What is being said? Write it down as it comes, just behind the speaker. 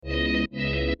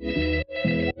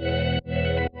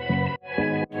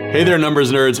Hey there,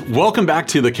 numbers nerds. Welcome back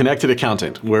to The Connected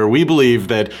Accountant, where we believe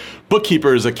that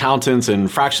bookkeepers, accountants,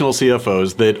 and fractional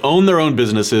CFOs that own their own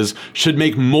businesses should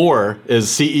make more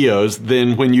as CEOs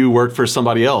than when you work for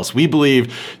somebody else. We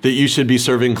believe that you should be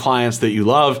serving clients that you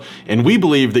love, and we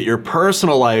believe that your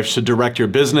personal life should direct your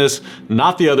business,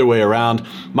 not the other way around.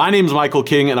 My name's Michael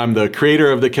King, and I'm the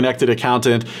creator of The Connected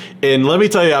Accountant. And let me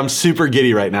tell you, I'm super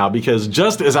giddy right now because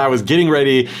just as I was getting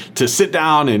ready to sit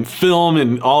down and film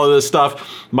and all of this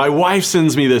stuff, my wife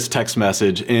sends me this text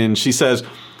message and she says,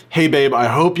 "Hey babe, I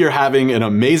hope you're having an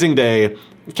amazing day.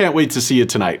 Can't wait to see you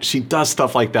tonight." She does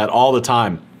stuff like that all the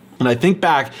time. And I think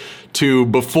back to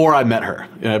before I met her,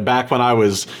 back when I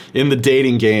was in the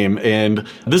dating game. And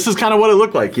this is kind of what it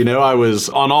looked like. I was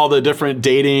on all the different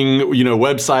dating,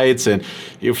 websites, and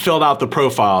you filled out the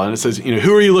profile and it says,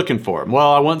 who are you looking for?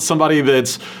 Well, I want somebody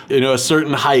that's, a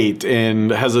certain height and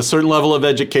has a certain level of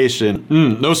education.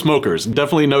 No smokers,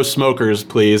 definitely no smokers,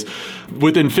 please.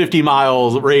 Within 50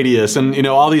 miles radius and,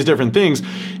 all these different things.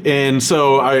 And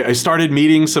so I started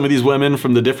meeting some of these women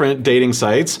from the different dating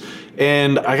sites,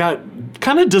 and I got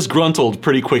kind of disgruntled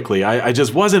pretty quickly. I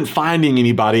just wasn't finding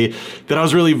anybody that I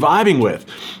was really vibing with.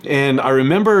 And I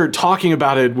remember talking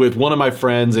about it with one of my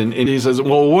friends, and he says,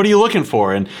 "Well, what are you looking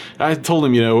for?" And I told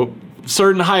him,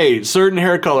 certain height, certain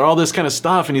hair color, all this kind of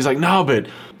stuff. And he's like, "No, but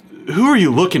who are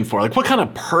you looking for? Like, what kind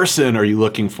of person are you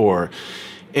looking for?"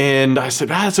 And I said,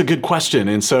 "That's a good question."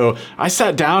 And so I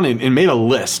sat down and made a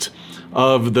list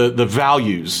of the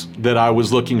values that I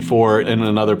was looking for in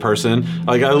another person.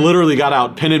 Like, I literally got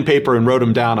out pen and paper and wrote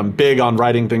them down. I'm big on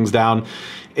writing things down.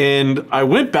 And I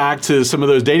went back to some of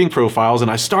those dating profiles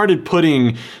and I started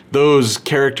putting those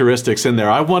characteristics in there.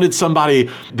 I wanted somebody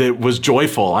that was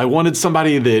joyful. I wanted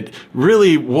somebody that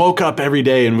really woke up every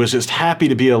day and was just happy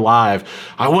to be alive.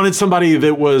 I wanted somebody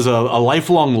that was a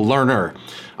lifelong learner.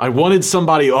 I wanted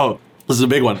somebody, this is a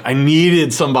big one. I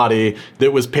needed somebody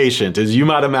that was patient. As you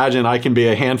might imagine, I can be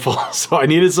a handful. So I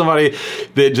needed somebody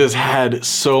that just had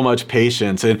so much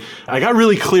patience. And I got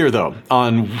really clear though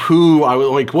on who I was,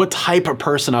 like what type of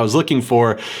person I was looking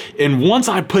for. And once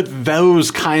I put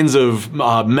those kinds of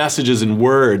messages and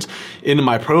words into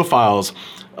my profiles,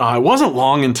 it wasn't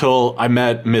long until I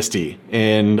met Misty,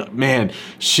 and man,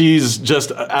 she's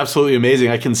just absolutely amazing.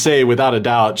 I can say without a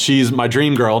doubt, she's my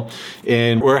dream girl,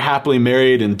 and we're happily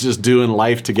married and just doing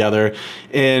life together.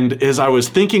 And as I was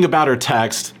thinking about her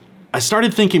text, I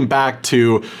started thinking back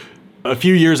to a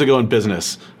few years ago in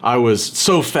business. I was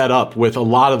so fed up with a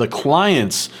lot of the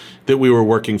clients that we were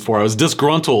working for. I was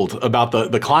disgruntled about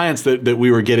the clients that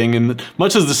we were getting, in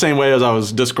much as the same way as I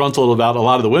was disgruntled about a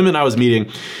lot of the women I was meeting.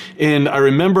 And I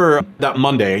remember that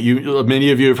Monday, many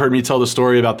of you have heard me tell the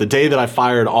story about the day that I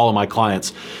fired all of my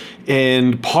clients.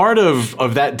 And part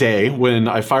of that day when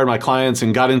I fired my clients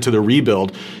and got into the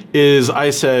rebuild is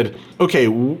I said, okay,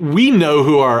 we know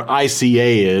who our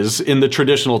ICA is in the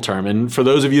traditional term. And for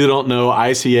those of you that don't know,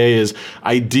 ICA is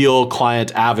Ideal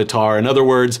Client Avatar. In other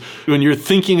words, when you're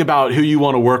thinking about who you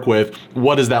want to work with,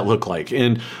 what does that look like?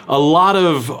 And a lot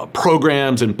of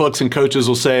programs and books and coaches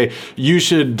will say you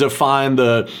should define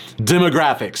the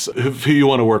demographics of who you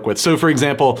want to work with. So for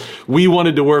example, we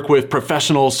wanted to work with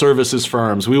professional services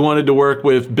firms. We wanted to work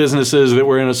with businesses that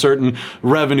were in a certain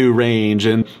revenue range,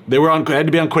 and they had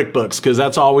to be on QuickBooks because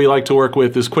that's all we like to work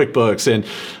with is QuickBooks, and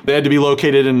they had to be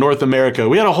located in North America.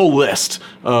 We had a whole list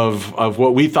of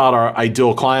what we thought our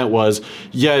ideal client was,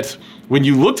 yet when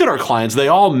you looked at our clients, they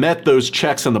all met those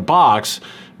checks in the box,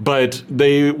 but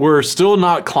they were still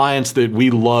not clients that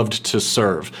we loved to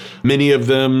serve. Many of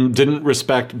them didn't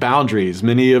respect boundaries.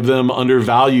 Many of them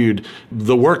undervalued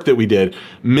the work that we did.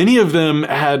 Many of them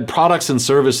had products and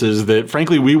services that,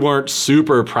 frankly, we weren't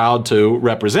super proud to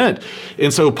represent.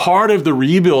 And so part of the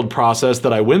rebuild process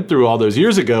that I went through all those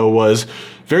years ago was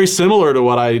very similar to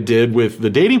what I did with the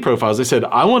dating profiles. I said,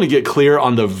 I want to get clear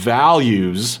on the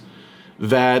values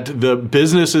that the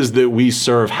businesses that we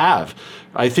serve have.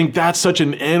 I think that's such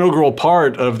an integral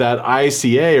part of that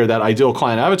ICA or that ideal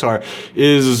client avatar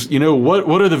is,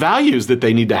 what are the values that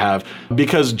they need to have?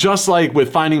 Because just like with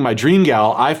finding my dream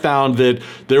gal, I found that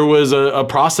there was a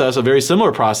process, a very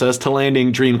similar process to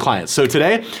landing dream clients. So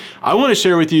today, I want to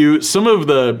share with you some of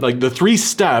the 3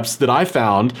 steps that I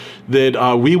found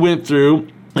that we went through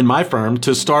in my firm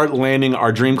to start landing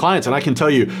our dream clients. And I can tell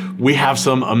you, we have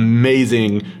some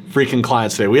amazing freaking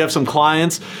clients today. We have some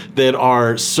clients that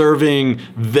are serving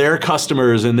their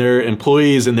customers and their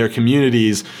employees and their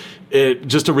communities at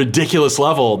just a ridiculous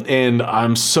level. And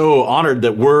I'm so honored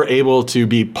that we're able to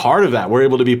be part of that. We're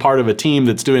able to be part of a team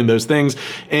that's doing those things.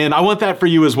 And I want that for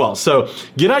you as well. So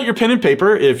get out your pen and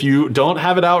paper if you don't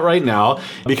have it out right now,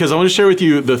 because I want to share with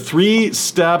you the 3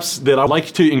 steps that I'd like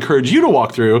to encourage you to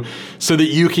walk through so that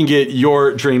you can get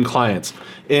your dream clients.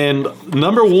 And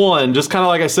number 1, just kind of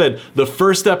like I said, the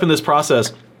first step in this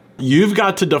process, you've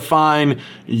got to define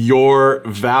your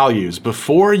values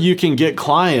before you can get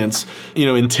clients,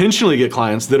 intentionally get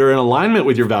clients that are in alignment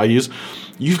with your values.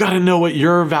 You've got to know what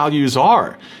your values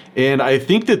are. And I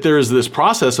think that there's this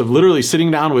process of literally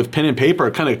sitting down with pen and paper,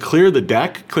 kind of clear the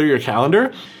deck, clear your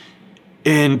calendar,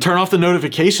 and turn off the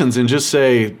notifications and just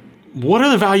say, what are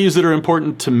the values that are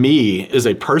important to me as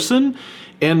a person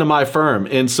and to my firm?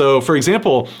 And so, for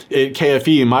example, at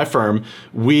KFE, my firm,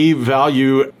 we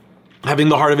value having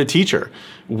the heart of a teacher.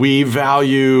 We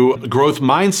value growth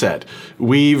mindset.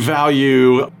 We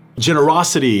value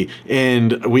generosity,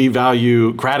 and we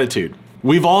value gratitude.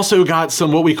 We've also got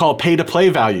some what we call pay-to-play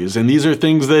values, and these are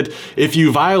things that if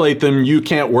you violate them, you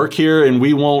can't work here, and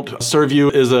we won't serve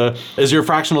you as your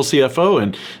fractional CFO.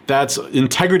 And that's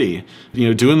integrity,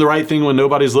 doing the right thing when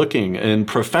nobody's looking, and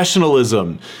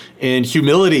professionalism, and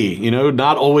humility,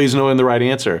 not always knowing the right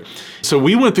answer. So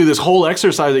we went through this whole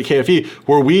exercise at KFE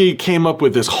where we came up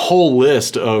with this whole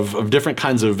list of different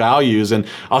kinds of values. And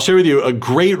I'll share with you a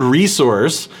great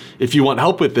resource if you want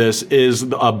help with this is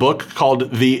a book called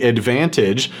The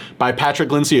Advantage by Patrick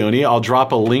Lencioni. I'll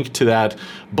drop a link to that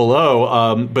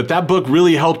below. But that book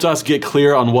really helped us get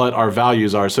clear on what our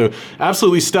values are. So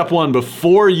absolutely step 1,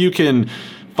 before you can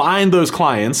find those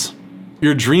clients,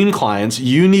 your dream clients,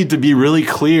 you need to be really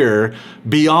clear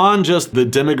beyond just the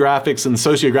demographics and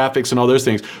sociographics and all those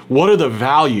things. What are the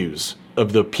values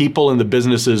of the people and the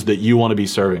businesses that you want to be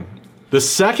serving? The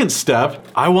second step,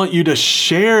 I want you to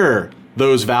share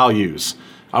those values.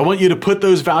 I want you to put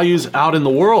those values out in the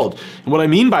world. And what I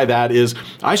mean by that is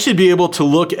I should be able to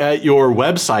look at your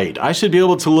website. I should be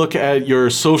able to look at your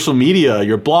social media,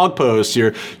 your blog posts,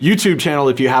 your YouTube channel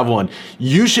if you have one.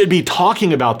 You should be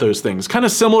talking about those things, kind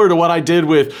of similar to what I did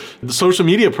with the social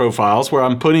media profiles where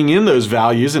I'm putting in those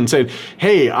values and saying,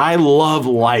 hey, I love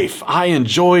life. I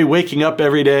enjoy waking up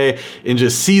every day and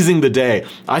just seizing the day.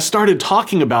 I started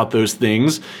talking about those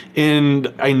things,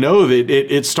 and I know that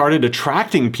it started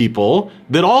attracting people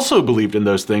that also believed in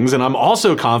those things. And I'm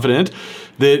also confident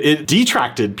that it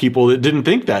detracted people that didn't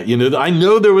think that. I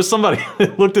know there was somebody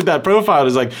that looked at that profile and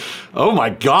was like, oh my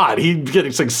God, he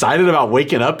gets excited about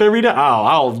waking up every day. Oh,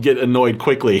 I'll get annoyed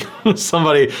quickly.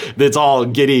 Somebody that's all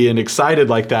giddy and excited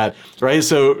like that, right?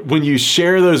 So when you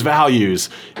share those values,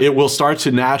 it will start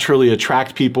to naturally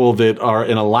attract people that are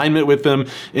in alignment with them.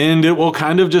 And it will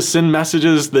kind of just send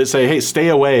messages that say, hey, stay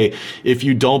away if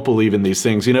you don't believe in these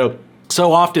things.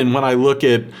 So often when I look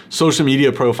at social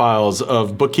media profiles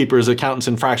of bookkeepers, accountants,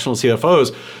 and fractional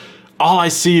CFOs, all I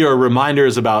see are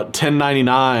reminders about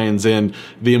 1099s and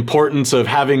the importance of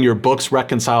having your books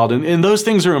reconciled. And those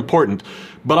things are important.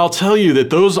 But I'll tell you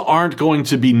that those aren't going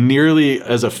to be nearly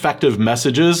as effective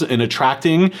messages in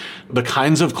attracting the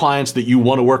kinds of clients that you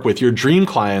want to work with, your dream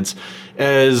clients,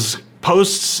 as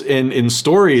posts and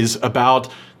stories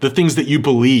about the things that you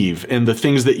believe and the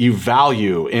things that you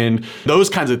value and those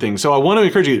kinds of things. So I want to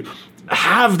encourage you,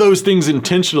 have those things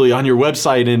intentionally on your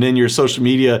website and in your social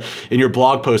media, in your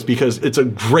blog post, because it's a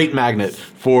great magnet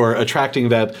for attracting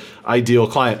that ideal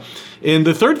client. And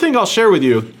the third thing I'll share with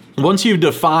you, once you've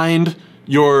defined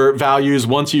your values,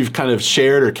 once you've kind of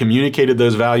shared or communicated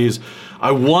those values,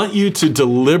 I want you to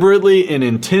deliberately and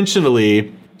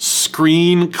intentionally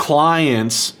screen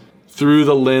clients through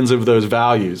the lens of those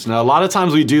values. Now, a lot of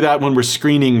times we do that when we're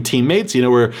screening teammates.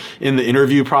 We're in the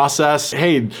interview process.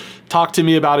 Hey, talk to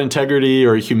me about integrity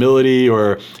or humility,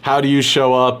 or how do you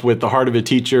show up with the heart of a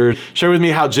teacher? Share with me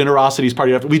how generosity is part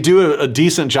of your. We do a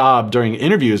decent job during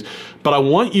interviews, but I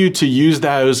want you to use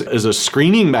those as a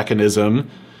screening mechanism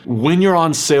when you're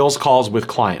on sales calls with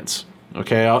clients.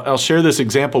 Okay, I'll share this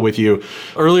example with you.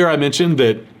 Earlier, I mentioned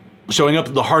that showing up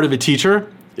at the heart of a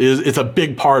teacher it's a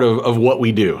big part of what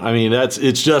we do. I mean,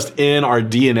 it's just in our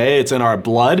DNA, it's in our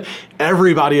blood.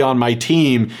 Everybody on my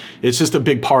team, it's just a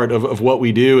big part of what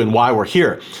we do and why we're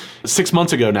here. 6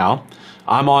 months ago now,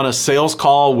 I'm on a sales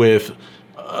call with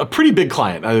a pretty big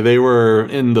client. They were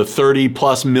in the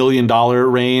 $30+ million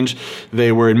range.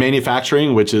 They were in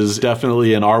manufacturing, which is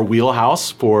definitely in our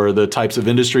wheelhouse for the types of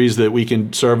industries that we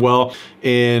can serve well.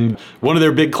 And one of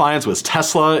their big clients was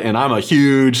Tesla, and I'm a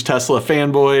huge Tesla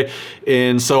fanboy.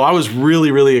 And so I was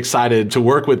really, really excited to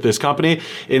work with this company.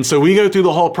 And so we go through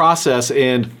the whole process,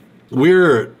 and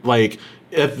we're like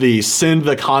at the send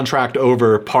the contract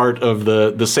over part of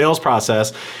the sales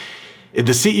process. The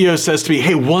CEO says to me,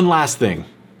 hey, one last thing.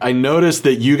 I noticed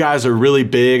that you guys are really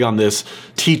big on this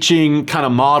teaching kind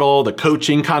of model, the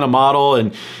coaching kind of model.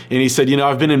 And he said,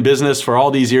 I've been in business for all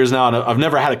these years now, and I've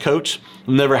never had a coach.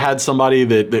 I've never had somebody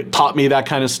that taught me that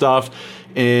kind of stuff.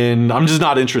 And I'm just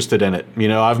not interested in it.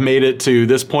 I've made it to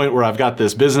this point where I've got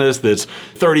this business that's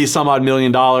 30 some odd $1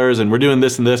 million, and we're doing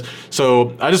this and this.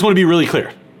 So I just want to be really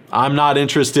clear. I'm not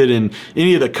interested in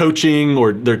any of the coaching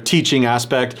or their teaching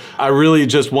aspect. I really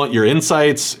just want your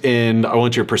insights and I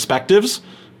want your perspectives,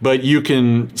 but you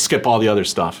can skip all the other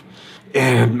stuff.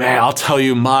 And man, I'll tell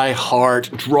you, my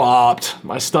heart dropped,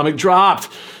 my stomach dropped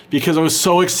because I was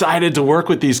so excited to work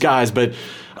with these guys. But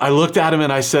I looked at him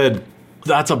and I said,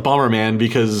 that's a bummer, man,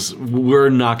 because we're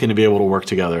not going to be able to work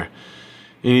together.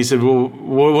 And he said, well,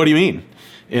 what do you mean?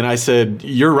 And I said,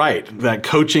 you're right. That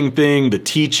coaching thing, the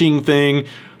teaching thing,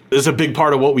 is a big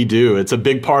part of what we do. It's a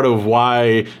big part of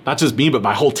why not just me, but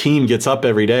my whole team gets up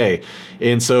every day.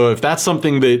 And so if that's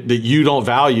something that you don't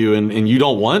value and you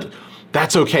don't want,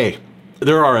 that's okay.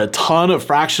 There are a ton of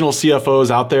fractional CFOs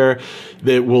out there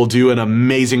that will do an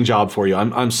amazing job for you.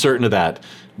 I'm certain of that,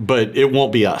 but it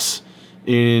won't be us.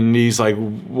 And he's like,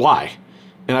 why?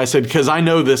 And I said, because I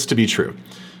know this to be true.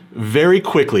 Very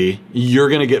quickly, you're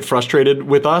going to get frustrated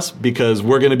with us because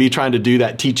we're going to be trying to do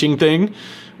that teaching thing.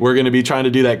 We're going to be trying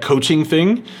to do that coaching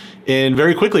thing. And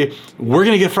very quickly, we're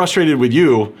going to get frustrated with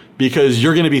you because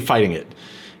you're going to be fighting it.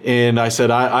 And I said,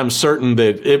 I'm certain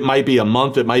that it might be a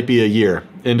month, it might be a year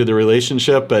into the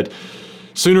relationship, but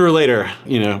sooner or later,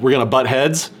 we're going to butt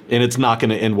heads and it's not going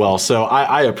to end well. So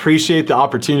I appreciate the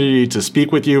opportunity to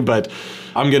speak with you, but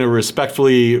I'm going to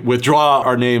respectfully withdraw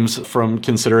our names from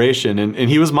consideration. And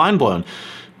he was mind blown.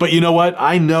 But you know what?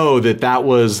 I know that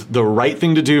was the right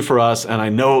thing to do for us, and I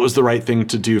know it was the right thing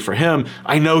to do for him.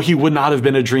 I know he would not have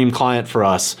been a dream client for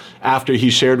us after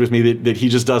he shared with me that he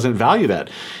just doesn't value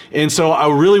that. And so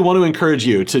I really want to encourage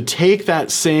you to take that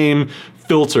same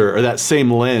filter or that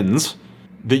same lens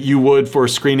that you would for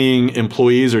screening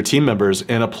employees or team members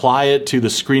and apply it to the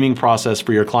screening process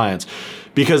for your clients.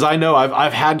 Because I know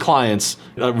I've had clients,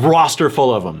 a roster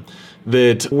full of them,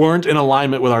 that weren't in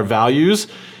alignment with our values,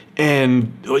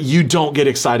 and you don't get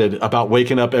excited about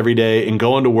waking up every day and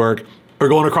going to work or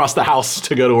going across the house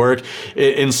to go to work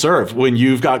and serve when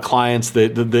you've got clients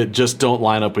that just don't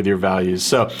line up with your values.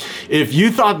 So if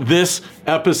you thought this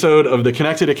episode of The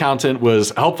Connected Accountant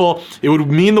was helpful, it would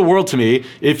mean the world to me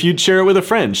if you'd share it with a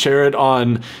friend. Share it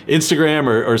on Instagram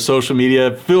or social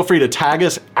media. Feel free to tag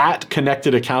us at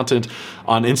Connected Accountant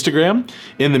on Instagram.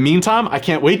 In the meantime, I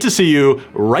can't wait to see you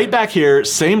right back here,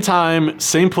 same time,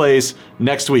 same place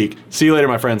next week. See you later,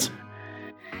 my friends.